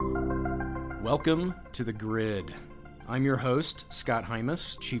Welcome to The Grid. I'm your host, Scott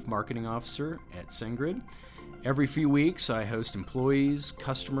Hymas, Chief Marketing Officer at SendGrid. Every few weeks, I host employees,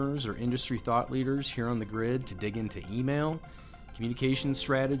 customers, or industry thought leaders here on The Grid to dig into email, communication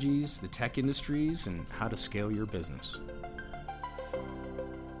strategies, the tech industries, and how to scale your business.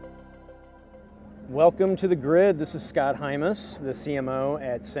 Welcome to The Grid. This is Scott Hymas, the CMO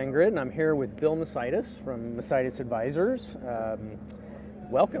at SendGrid, and I'm here with Bill Macaitis from Macaitis Advisors.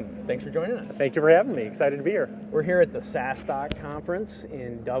 Welcome. Thanks for joining us. Thank you for having me. Excited to be here. We're here at the SaaStock conference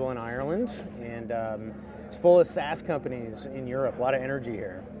in Dublin, Ireland, and it's full of SaaS companies in Europe. A lot of energy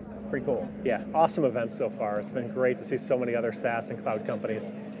here. It's pretty cool. Yeah, awesome event so far. It's been great to see so many other SaaS and cloud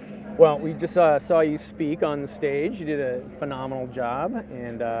companies. Well, we just saw you speak on the stage. You did a phenomenal job,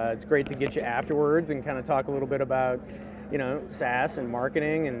 and it's great to get you afterwards and kind of talk a little bit about, SaaS and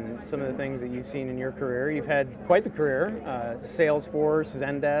marketing and some of the things that you've seen in your career. You've had quite the career, Salesforce,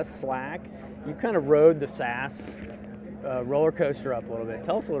 Zendesk, Slack. You kind of rode the SaaS roller coaster up a little bit.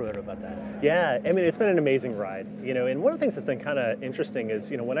 Tell us a little bit about that. Yeah, I mean, it's been an amazing ride. And one of the things that's been kind of interesting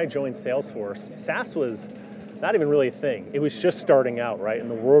is, when I joined Salesforce, SaaS was not even really a thing. It was just starting out, right? And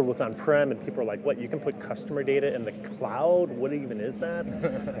the world was on-prem, and people are like, what, you can put customer data in the cloud? What even is that?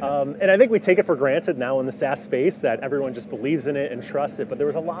 And I think we take it for granted now in the SaaS space that everyone just believes in it and trusts it, but there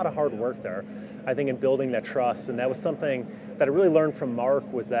was a lot of hard work there, I think, in building that trust. And that was something that I really learned from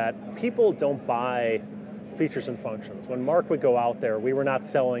Mark, was that people don't buy features and functions. When Mark would go out there, we were not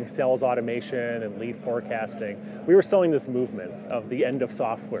selling sales automation and lead forecasting. We were selling this movement of the end of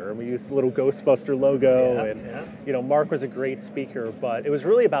software. And we used the little Ghostbuster logo. Mark was a great speaker, but it was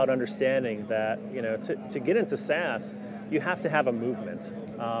really about understanding that, to get into SaaS, you have to have a movement.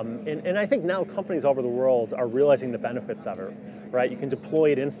 And I think now companies all over the world are realizing the benefits of it, right? You can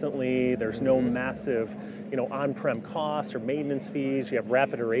deploy it instantly. There's no massive, on-prem costs or maintenance fees. You have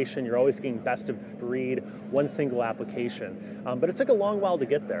rapid iteration. You're always getting best of breed, one single application. But it took a long while to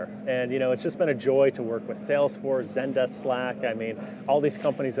get there. And, it's just been a joy to work with Salesforce, Zendesk, Slack. I mean, all these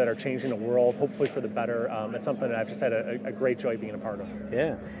companies that are changing the world, hopefully for the better. It's something that I've just had a great joy being a part of.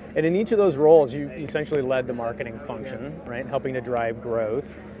 Yeah. And in each of those roles, you essentially led the marketing function, right? Helping to drive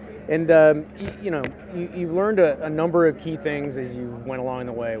growth. And, you've learned a number of key things as you went along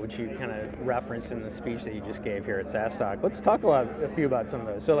the way, which you kind of referenced in the speech that you just gave here at SaaStock. Let's talk a few about some of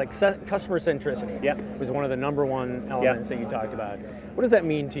those. So, like customer centricity was one of the number one elements that you talked about. What does that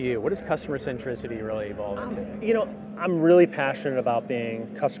mean to you? What does customer centricity really evolve into? I'm really passionate about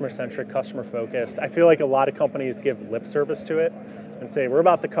being customer-centric, customer-focused. I feel like a lot of companies give lip service to it and say, we're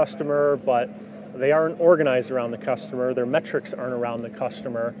about the customer, but they aren't organized around the customer. Their metrics aren't around the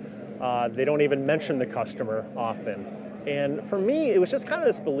customer. They don't even mention the customer often. And for me, it was just kind of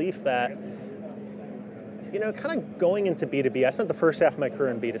this belief that, kind of going into B2B, I spent the first half of my career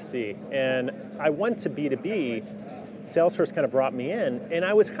in B2C, and I went to B2B, Salesforce kind of brought me in, and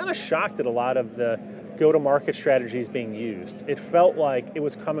I was kind of shocked at a lot of the go-to-market strategies being used. It felt like it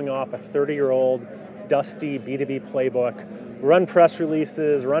was coming off a 30-year-old dusty B2B playbook, run press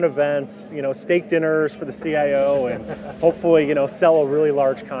releases, run events, steak dinners for the CIO, and hopefully, sell a really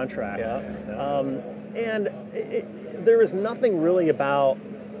large contract. And there is nothing really about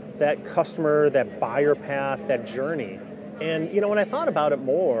that customer, that buyer path, that journey. And, when I thought about it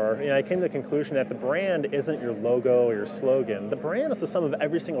more, I came to the conclusion that the brand isn't your logo or your slogan. The brand is the sum of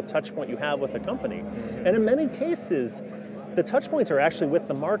every single touch point you have with the company. And in many cases, the touch points are actually with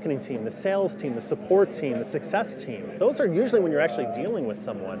the marketing team, the sales team, the support team, the success team. Those are usually when you're actually dealing with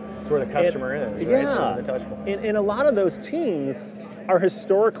someone. That's where the customer is, right? Yeah. The touch points. And a lot of those teams are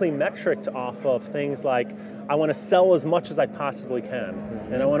historically metriced off of things like, I want to sell as much as I possibly can,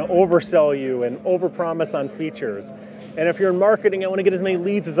 and I want to oversell you and overpromise on features. And if you're in marketing, I want to get as many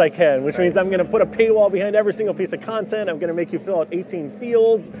leads as I can, which means I'm going to put a paywall behind every single piece of content. I'm going to make you fill out 18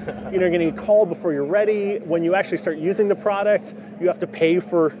 fields. You're going to get called before you're ready. When you actually start using the product, you have to pay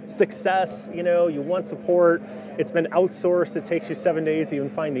for success. You want support. It's been outsourced. It takes you 7 days to even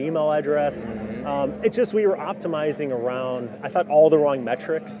find the email address. We were optimizing around, I thought, all the wrong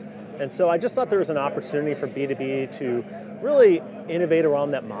metrics. And so I just thought there was an opportunity for B2B to really innovate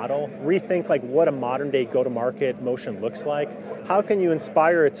around that model, rethink like what a modern day go-to-market motion looks like. How can you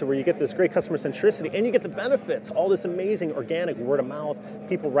inspire it to where you get this great customer centricity and you get the benefits, all this amazing organic word of mouth,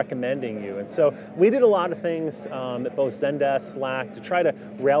 people recommending you. And so we did a lot of things at both Zendesk, Slack to try to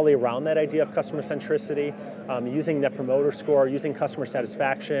rally around that idea of customer centricity, using Net Promoter Score, using customer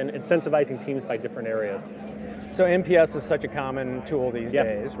satisfaction, incentivizing teams by different areas. So NPS is such a common tool these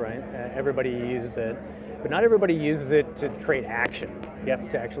days, right? Everybody uses it, but not everybody uses it to create action,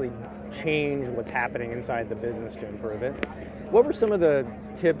 to actually change what's happening inside the business to improve it. What were some of the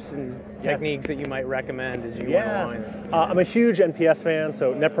tips and techniques that you might recommend as you went along? I'm a huge NPS fan,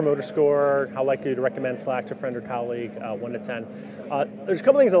 so Net Promoter Score, how likely to recommend Slack to a friend or colleague, 1 to 10. There's a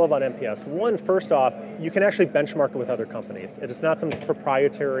couple things I love about NPS. One, first off, you can actually benchmark it with other companies. It is not some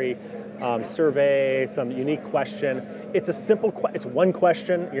proprietary survey, some unique question. It's a simple, it's one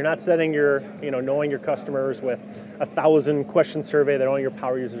question. You're not setting your, knowing your customers with 1,000 question survey that all your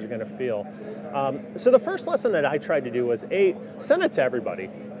power users are going to feel. So the first lesson that I tried to do was, send it to everybody.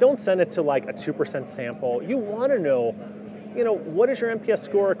 Don't send it to like a 2% sample. You want to know, what is your NPS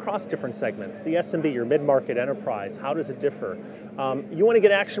score across different segments? The SMB, your mid-market enterprise, how does it differ? You want to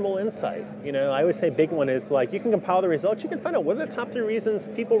get actionable insight. I always say a big one is like, you can compile the results, you can find out what are the top 3 reasons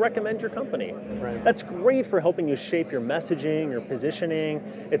people recommend your company. Right. That's great for helping you shape your messaging, your positioning.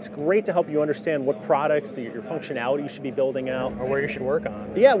 It's great to help you understand what products, your functionality you should be building out. Or where you should work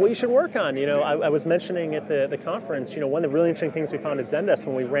on. Yeah, what you should work on. I was mentioning at the conference, one of the really interesting things we found at Zendesk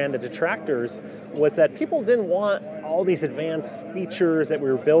when we ran the detractors was that people didn't want all these advanced features that we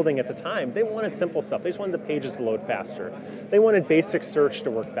were building at the time. They wanted simple stuff. They just wanted the pages to load faster. They wanted basic search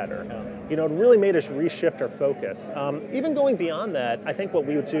to work better. It really made us reshift our focus. Even going beyond that, I think what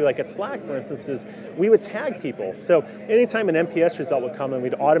we would do, like at Slack, for instance, is we would tag people. So anytime an NPS result would come in,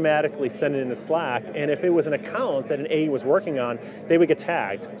 we'd automatically send it into Slack, and if it was an account that an AE was working on, they would get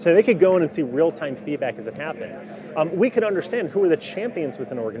tagged. So they could go in and see real-time feedback as it happened. We could understand who are the champions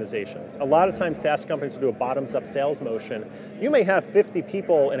within organizations. A lot of times SaaS companies will do a bottoms-up sales motion. You may have 50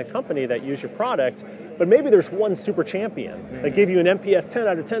 people in a company that use your product, but maybe there's one super champion that give you an NPS 10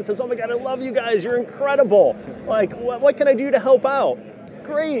 out of 10, says, oh my God, I love you guys, you're incredible. Like, what can I do to help out?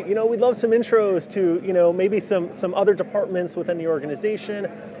 Great, we'd love some intros to, maybe some other departments within the organization.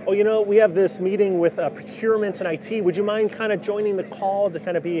 Oh, we have this meeting with procurement and IT. Would you mind kind of joining the call to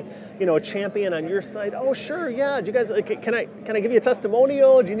kind of be, a champion on your side? Oh, sure, yeah. Do you guys, can I give you a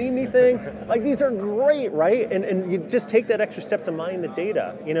testimonial? Do you need anything? Like, these are great, right? And you just take that extra step to mine the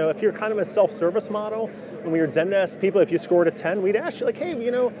data. If you're kind of a self-service model, when we were at Zendesk, people, if you scored a 10, we'd ask you like, hey,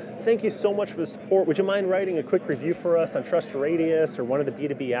 thank you so much for the support. Would you mind writing a quick review for us on Trust Radius or one of the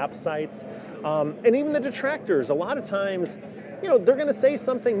B2B app sites? And even the detractors, a lot of times, they're going to say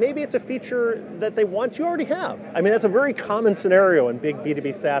something, maybe it's a feature that they want you already have. I mean, that's a very common scenario in big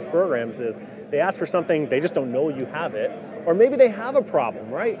B2B SaaS programs is they ask for something, they just don't know you have it, or maybe they have a problem,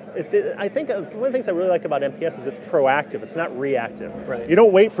 right? I think one of the things I really like about NPS is it's proactive, it's not reactive. Right. You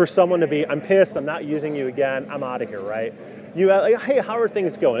don't wait for someone to be, I'm pissed, I'm not using you again, I'm out of here, right? You like, hey, how are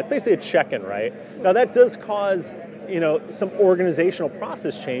things going? It's basically a check-in, right? Now that does cause some organizational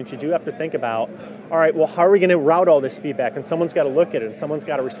process change. You do have to think about, all right, well, how are we going to route all this feedback? And someone's got to look at it, and someone's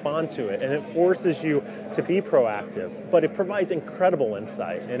got to respond to it. And it forces you to be proactive. But it provides incredible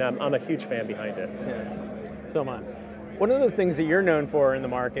insight, and I'm a huge fan behind it. Yeah, so am I. One of the things that you're known for in the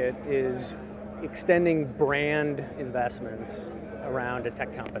market is extending brand investments around a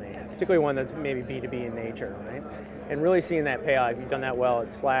tech company, particularly one that's maybe B2B in nature, right? And really seeing that pay off. You've done that well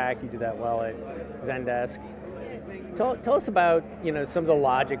at Slack, you do that well at Zendesk. Tell us about some of the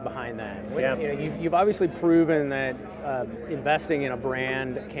logic behind that. You've obviously proven that investing in a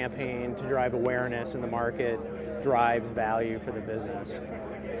brand campaign to drive awareness in the market drives value for the business.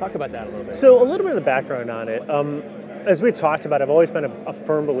 Talk about that a little bit. So a little bit of the background on it. As we talked about, I've always been a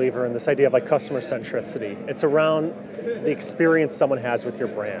firm believer in this idea of like customer centricity. It's around the experience someone has with your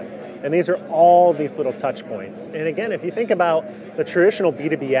brand. And these are all these little touch points. And again, if you think about the traditional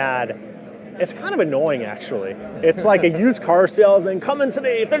B2B ad, it's kind of annoying, actually. It's like a used car salesman, come in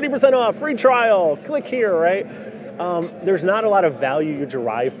today, 30% off, free trial, click here, right? There's not a lot of value you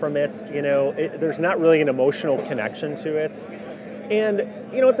derive from it. There's not really an emotional connection to it. And,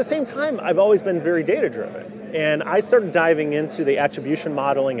 at the same time, I've always been very data-driven. And I started diving into the attribution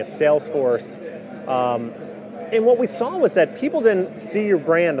modeling at Salesforce. And what we saw was that people didn't see your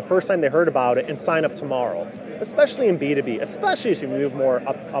brand the first time they heard about it and sign up tomorrow, especially in B2B, especially as you move more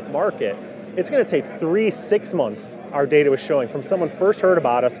up market. It's going to take 3-6 months, our data was showing, from someone first heard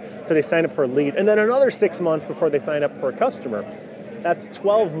about us to they sign up for a lead, and then another 6 months before they sign up for a customer. That's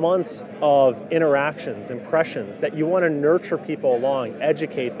 12 months of interactions, impressions, that you want to nurture people along,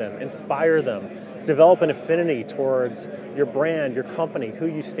 educate them, inspire them, develop an affinity towards your brand, your company, who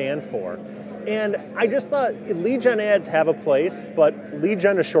you stand for. And I just thought lead gen ads have a place, but lead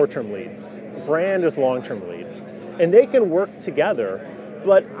gen is short-term leads. Brand is long-term leads. And they can work together.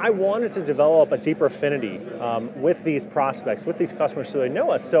 But I wanted to develop a deeper affinity with these prospects, with these customers so they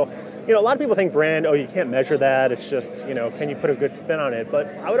know us. So, a lot of people think brand, you can't measure that. It's just, can you put a good spin on it? But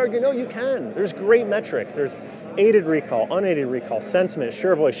I would argue, no, you can. There's great metrics. There's aided recall, unaided recall, sentiment,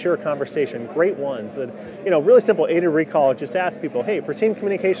 share voice, share conversation, great ones. And, really simple aided recall, just ask people, hey, for team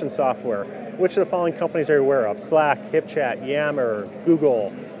communication software, which of the following companies are you aware of? Slack, HipChat, Yammer,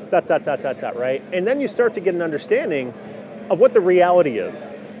 Google, ... right? And then you start to get an understanding of what the reality is.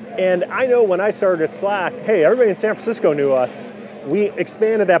 And I know when I started at Slack, hey, everybody in San Francisco knew us. We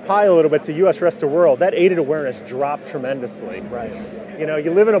expanded that pie a little bit to US rest of the world. That aided awareness dropped tremendously. Right.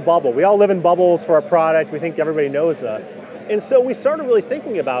 You live in a bubble. We all live in bubbles for our product. We think everybody knows us. And so we started really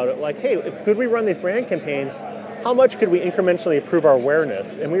thinking about it like, hey, could we run these brand campaigns? How much could we incrementally improve our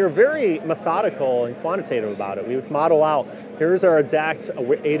awareness? And we were very methodical and quantitative about it. We would model out, here's our exact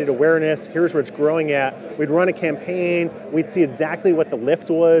aided awareness, here's where it's growing at. We'd run a campaign, we'd see exactly what the lift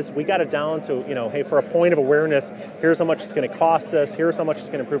was. We got it down to, hey, for a point of awareness, here's how much it's going to cost us, here's how much it's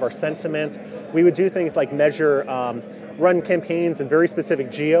going to improve our sentiment. We would do things like measure, run campaigns in very specific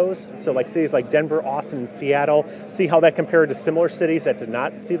geos, so like cities like Denver, Austin, and Seattle, see how that compared to similar cities that did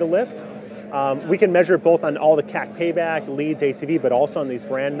not see the lift. We can measure both on all the CAC payback, leads, ACV, but also on these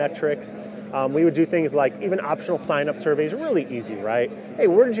brand metrics. We would do things like even optional sign-up surveys, really easy, right? Hey,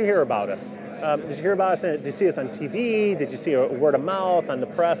 where did you hear about us? Did you hear about us? Did you see us on TV? Did you see a word of mouth on the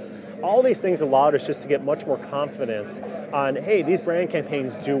press? All these things allowed us just to get much more confidence on, hey, these brand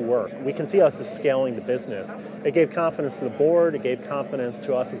campaigns do work. We can see us as scaling the business. It gave confidence to the board, it gave confidence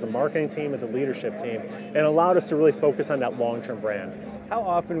to us as a marketing team, as a leadership team, and allowed us to really focus on that long-term brand. How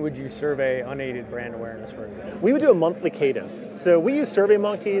often would you survey unaided brand awareness, for example? We would do a monthly cadence. So we use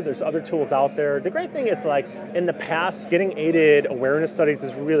SurveyMonkey, there's other tools out there. The great thing is like in the past, getting aided awareness studies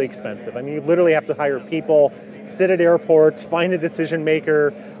was really expensive. I mean, you literally have to hire people, sit at airports, find a decision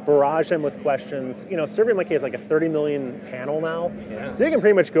maker, barrage them with questions. SurveyMonkey is like a 30 million panel now. Yeah. So you can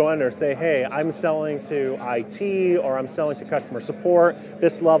pretty much go in there and say, hey, I'm selling to IT or I'm selling to customer support,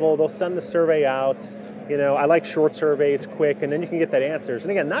 this level. They'll send the survey out. I like short surveys, quick, and then you can get that answers.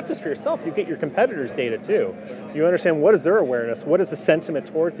 And again, not just for yourself, you get your competitors' data too. You understand what is their awareness, what is the sentiment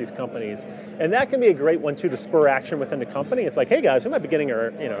towards these companies. And that can be a great one too to spur action within the company. It's like, hey guys, we might be getting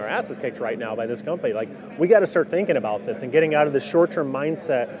our asses kicked right now by this company. Like, we got to start thinking about this and getting out of the short-term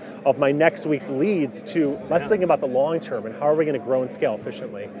mindset of my next week's leads to let's think about the long-term and how are we going to grow and scale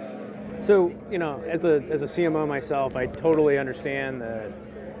efficiently. So, as a CMO myself, I totally understand the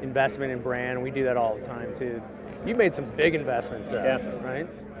investment in brand. We do that all the time too. You've made some big investments though, right?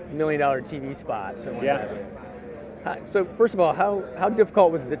 $1 million TV spots and whatever. Yeah. So first of all, how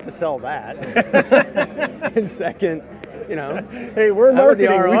difficult was it to sell that? And second, hey, we're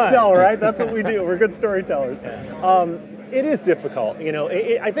marketing, we sell, right? That's what we do. We're good storytellers. It is difficult.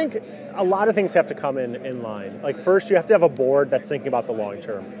 I think a lot of things have to come in line. Like first, you have to have a board that's thinking about the long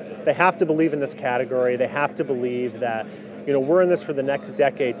term. They have to believe in this category. They have to believe that we're in this for the next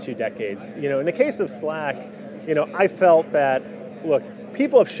decade, 2 decades. In the case of Slack, I felt that, look,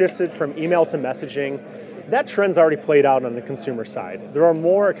 people have shifted from email to messaging. That trend's already played out on the consumer side. There are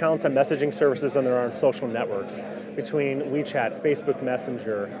more accounts on messaging services than there are on social networks. Between WeChat, Facebook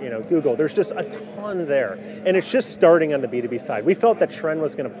Messenger, Google, there's just a ton there. And it's just starting on the B2B side. We felt that trend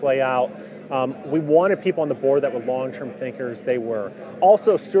was going to play out. We wanted people on the board that were long-term thinkers. They were.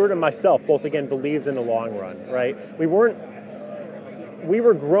 Also, Stuart and myself both, again, believed in the long run, right? We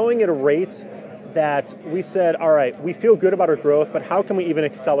were growing at a rate that we said, all right, we feel good about our growth, but how can we even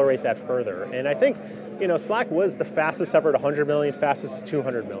accelerate that further? And I think, Slack was the fastest ever to 100 million, fastest to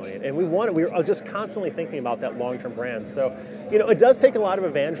 200 million. And we were just constantly thinking about that long-term brand. So, it does take a lot of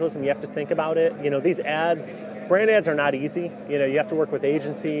evangelism. You have to think about it. These ads, brand ads are not easy. You have to work with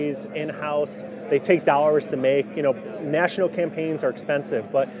agencies, in-house. They take dollars to make. National campaigns are expensive,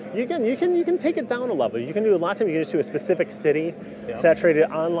 but you can take it down a level. You can do a lot of times. You can just do a specific city,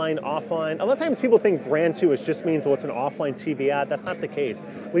 saturated online, offline. A lot of times people think brand too just means it's an offline TV ad. That's not the case.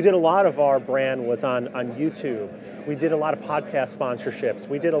 We did a lot of our brand was on YouTube. We did a lot of podcast sponsorships.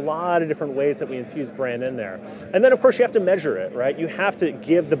 We did a lot of different ways that we infused brand in there. And then, of course, you have to measure it, right? You have to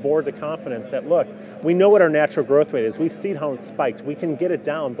give the board the confidence that, look, we know what our natural growth rate is. We've seen how it spiked. We can get it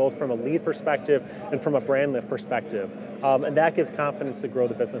down both from a lead perspective and from a brand lift perspective. And that gives confidence to grow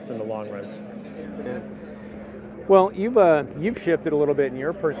the business in the long run. Yeah. Well, you've shifted a little bit in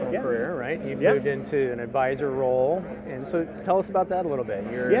your personal career, right? You've moved into an advisor role, and so tell us about that a little bit.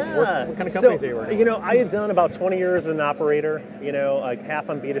 What kind of companies are you working with? I had done about 20 years as an operator, like half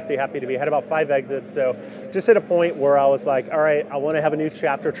on B2C, half B2B. I had about 5 exits, so just at a point where I was like, all right, I want to have a new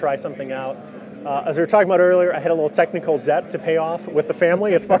chapter, try something out. As we were talking about earlier, I had a little technical debt to pay off with the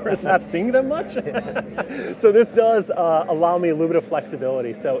family as far as not seeing them much. So this does allow me a little bit of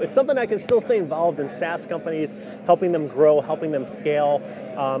flexibility. So it's something I can still stay involved in SaaS companies, helping them grow, helping them scale.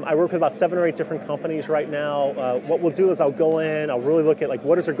 I work with about 7 or 8 different companies right now. What we'll do is I'll go in, I'll really look at like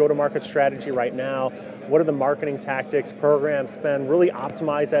what is their go-to-market strategy right now, what are the marketing tactics, program spend, really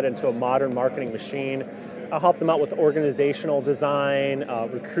optimize that into a modern marketing machine. I'll help them out with organizational design,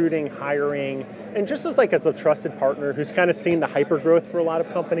 recruiting, hiring, and just as a trusted partner who's kind of seen the hypergrowth for a lot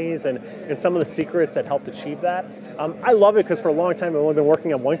of companies and some of the secrets that helped achieve that. I love it because for a long time I've only been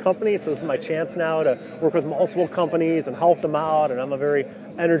working on one company, so this is my chance now to work with multiple companies and help them out, and I'm a very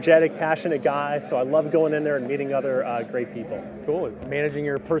energetic, passionate guy, so I love going in there and meeting other great people. Cool, managing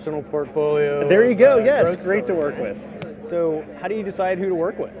your personal portfolio. There you go, yeah, it's great to work with. So how do you decide who to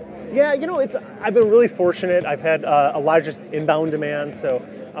work with? Yeah, I've been really fortunate. I've had a lot of just inbound demand. So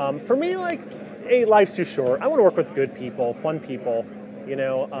for me, life's too short. I want to work with good people, fun people.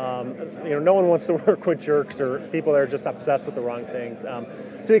 No one wants to work with jerks or people that are just obsessed with the wrong things.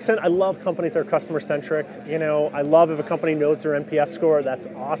 To the extent I love companies that are customer centric. I love if a company knows their NPS score. That's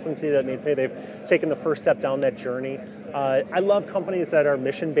awesome to me. That means, hey, they've taken the first step down that journey. I love companies that are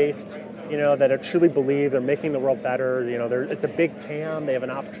mission based. That are truly believe they're making the world better. It's a big TAM. They have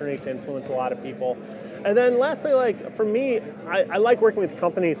an opportunity to influence a lot of people. And then lastly, for me, I like working with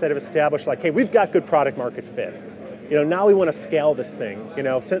companies that have established, hey, we've got good product market fit. Now we want to scale this thing.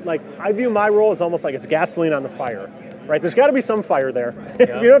 I view my role as almost like it's gasoline on the fire, right? There's got to be some fire there.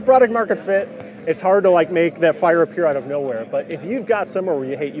 Yeah. If you don't have product market fit, it's hard to make that fire appear out of nowhere. But if you've got somewhere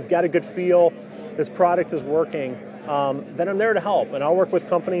where you've got a good feel, this product is working, then I'm there to help. And I'll work with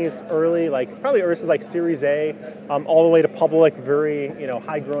companies early, probably early like Series A, all the way to public, very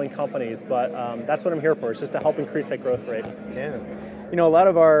high-growing companies. But that's what I'm here for. It's just to help increase that growth rate. Yeah. A lot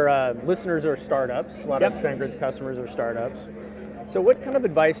of our listeners are startups. A lot of SendGrid's customers are startups. So what kind of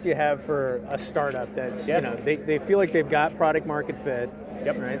advice do you have for a startup that's, they feel like they've got product market fit,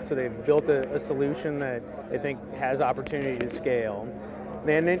 right? So they've built a solution that they think has opportunity to scale.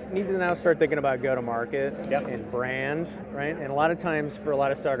 They need to now start thinking about go-to-market and brand, right? And a lot of times for a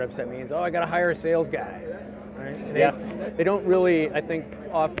lot of startups that means, I got to hire a sales guy, right? And they don't really,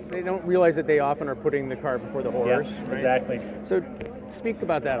 they don't realize that they often are putting the cart before the horse, right? Exactly. So speak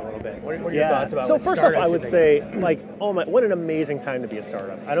about that a little bit. What are your thoughts about So first off, I would say, what an amazing time to be a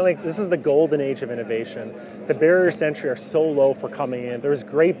startup. I don't think this is the golden age of innovation. The barriers to entry are so low for coming in. There's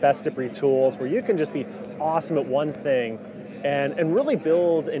great best-of-breed tools where you can just be awesome at one thing and really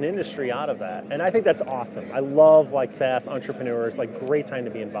build an industry out of that. And I think that's awesome. I love SaaS entrepreneurs, great time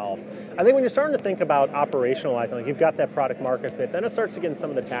to be involved. I think when you're starting to think about operationalizing, you've got that product market fit, then it starts to get in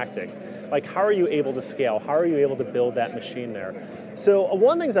some of the tactics. How are you able to scale? How are you able to build that machine there? So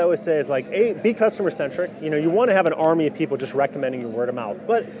one of the things I always say is be customer centric. You want to have an army of people just recommending you word of mouth.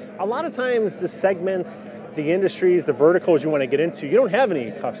 But a lot of times the segments, the industries, the verticals you want to get into, you don't have any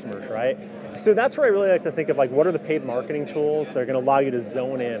customers, right? So that's where I really like to think of what are the paid marketing tools that are going to allow you to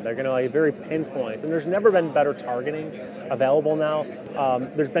zone in. They're going to allow you very pinpoint. And there's never been better targeting available now.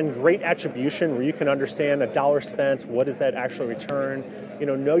 There's been great attribution where you can understand $1 spent, what does that actually return,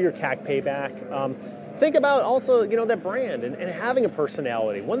 know your CAC payback. Think about also, that brand and having a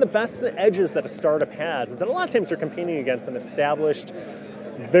personality. One of the best edges that a startup has is that a lot of times they're competing against an established,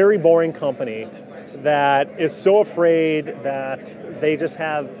 very boring company that is so afraid that they just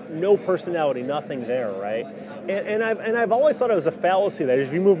have no personality, nothing there, right? And I've always thought it was a fallacy that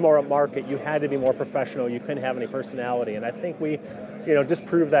as you move more up market, you had to be more professional, you couldn't have any personality. And I think we,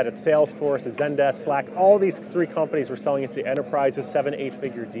 disproved that at Salesforce, at Zendesk, Slack, all these 3 companies were selling into the enterprises, 7,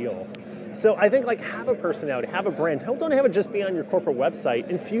 8-figure deals. So I think have a personality, have a brand. Don't have it just be on your corporate website.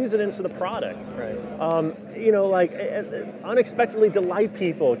 Infuse it into the product. Right. Unexpectedly delight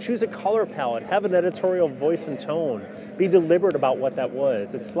people. Choose a color palette. Have an editorial voice and tone. Be deliberate about what that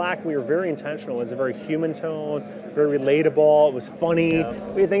was. At Slack, we were very intentional. It was a very human tone, very relatable. It was funny. Yeah.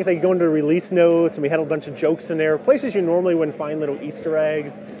 We had things like go into the release notes, and we had a bunch of jokes in there. Places you normally wouldn't find little Easter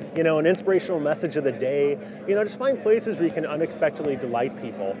eggs. An inspirational message of the day. Just find places where you can unexpectedly delight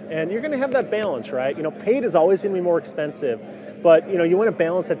people. And you're going to have that balance, right? Paid is always going to be more expensive. But you want to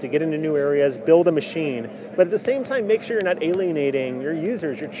balance that to get into new areas, build a machine, but at the same time, make sure you're not alienating your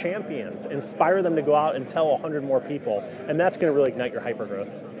users, your champions. Inspire them to go out and tell 100 more people, and that's going to really ignite your hypergrowth.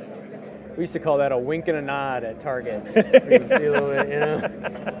 We used to call that a wink and a nod at Target. You can see a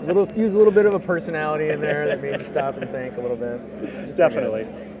little bit, fuse a little bit of a personality in there that made you stop and think a little bit. Definitely.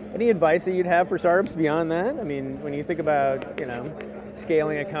 Any advice that you'd have for startups beyond that? I mean, when you think about,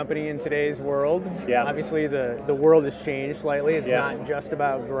 scaling a company in today's world. Yeah. Obviously, the world has changed slightly. It's Yeah. not just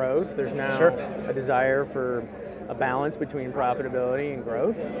about growth. There's now Sure. a desire for a balance between profitability and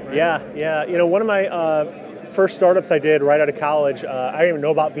growth. Right? Yeah. You know, one of my first startups I did right out of college, I didn't even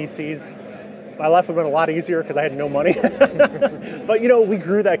know about VCs. My life would have been a lot easier because I had no money. But, you know, we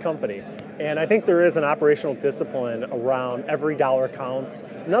grew that company. And I think there is an operational discipline around every dollar counts.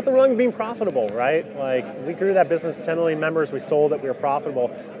 Nothing wrong with being profitable, right? Like, we grew that business, 10 million members, we sold it, we were profitable.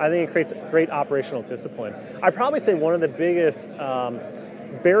 I think it creates great operational discipline. I'd probably say one of the biggest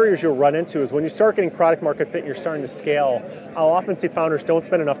barriers you'll run into is when you start getting product market fit and you're starting to scale, I'll often see founders don't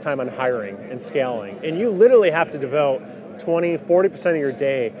spend enough time on hiring and scaling. And you literally have to devote 20, 40% of your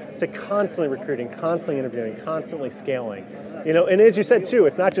day to constantly recruiting, constantly interviewing, constantly scaling. You know, and as you said too,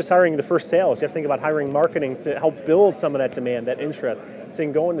 it's not just hiring the first sales. You have to think about hiring marketing to help build some of that demand, that interest. So you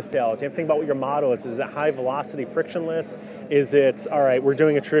can go into sales. You have to think about what your model is. Is it high velocity, frictionless? Is it, all right, we're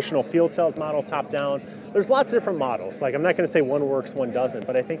doing a traditional field sales model, top down? There's lots of different models. Like, I'm not going to say one works, one doesn't,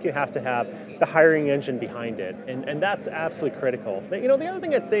 but I think you have to have the hiring engine behind it. And that's absolutely critical. You know, the other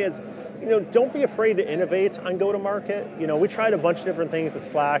thing I'd say is, you know, don't be afraid to innovate on go-to-market. You know, we tried a bunch of different things at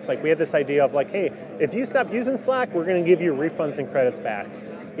Slack. Like, we had this idea of like, hey, if you stop using Slack, we're going to give you refunds and credits back.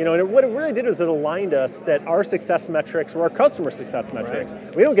 You know, and what it really did is it aligned us that our success metrics were our customer success metrics.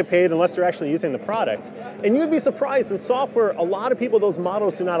 Right. We don't get paid unless they're actually using the product. And you'd be surprised, in software, a lot of people, those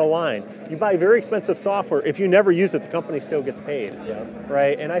models do not align. You buy very expensive software, if you never use it, the company still gets paid,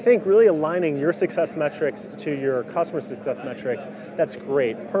 right? And I think really aligning your success metrics to your customer success metrics, that's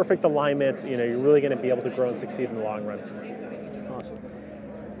great. Perfect alignment, you know, you're really going to be able to grow and succeed in the long run. Awesome.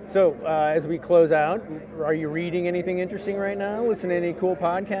 So, as we close out, are you reading anything interesting right now? Listening to any cool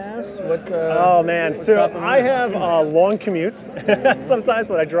podcasts? Oh man, so I have long commutes. Sometimes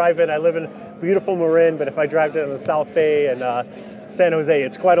when I drive in, I live in beautiful Marin, but if I drive down to the South Bay and San Jose,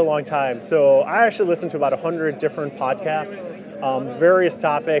 it's quite a long time. So I actually listen to about 100 different podcasts, various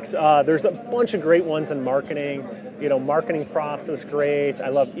topics. There's a bunch of great ones in marketing. You know, Marketing Profs is great. I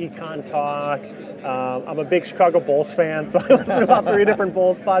love Econ Talk. I'm a big Chicago Bulls fan, so I listen to about 3 different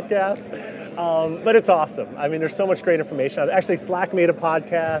Bulls podcasts. But it's awesome. I mean, there's so much great information. Actually, Slack made a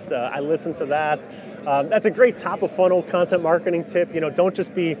podcast. I listen to that. That's a great top of funnel content marketing tip. You know, don't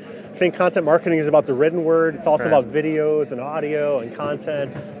just think content marketing is about the written word. It's also about videos and audio and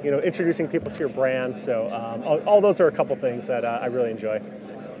content, you know, introducing people to your brand. So all those are a couple things that I really enjoy.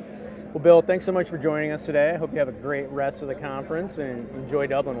 Well, Bill, thanks so much for joining us today. I hope you have a great rest of the conference and enjoy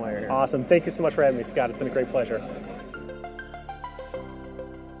Dublin while you're here. Awesome. Thank you so much for having me, Scott. It's been a great pleasure.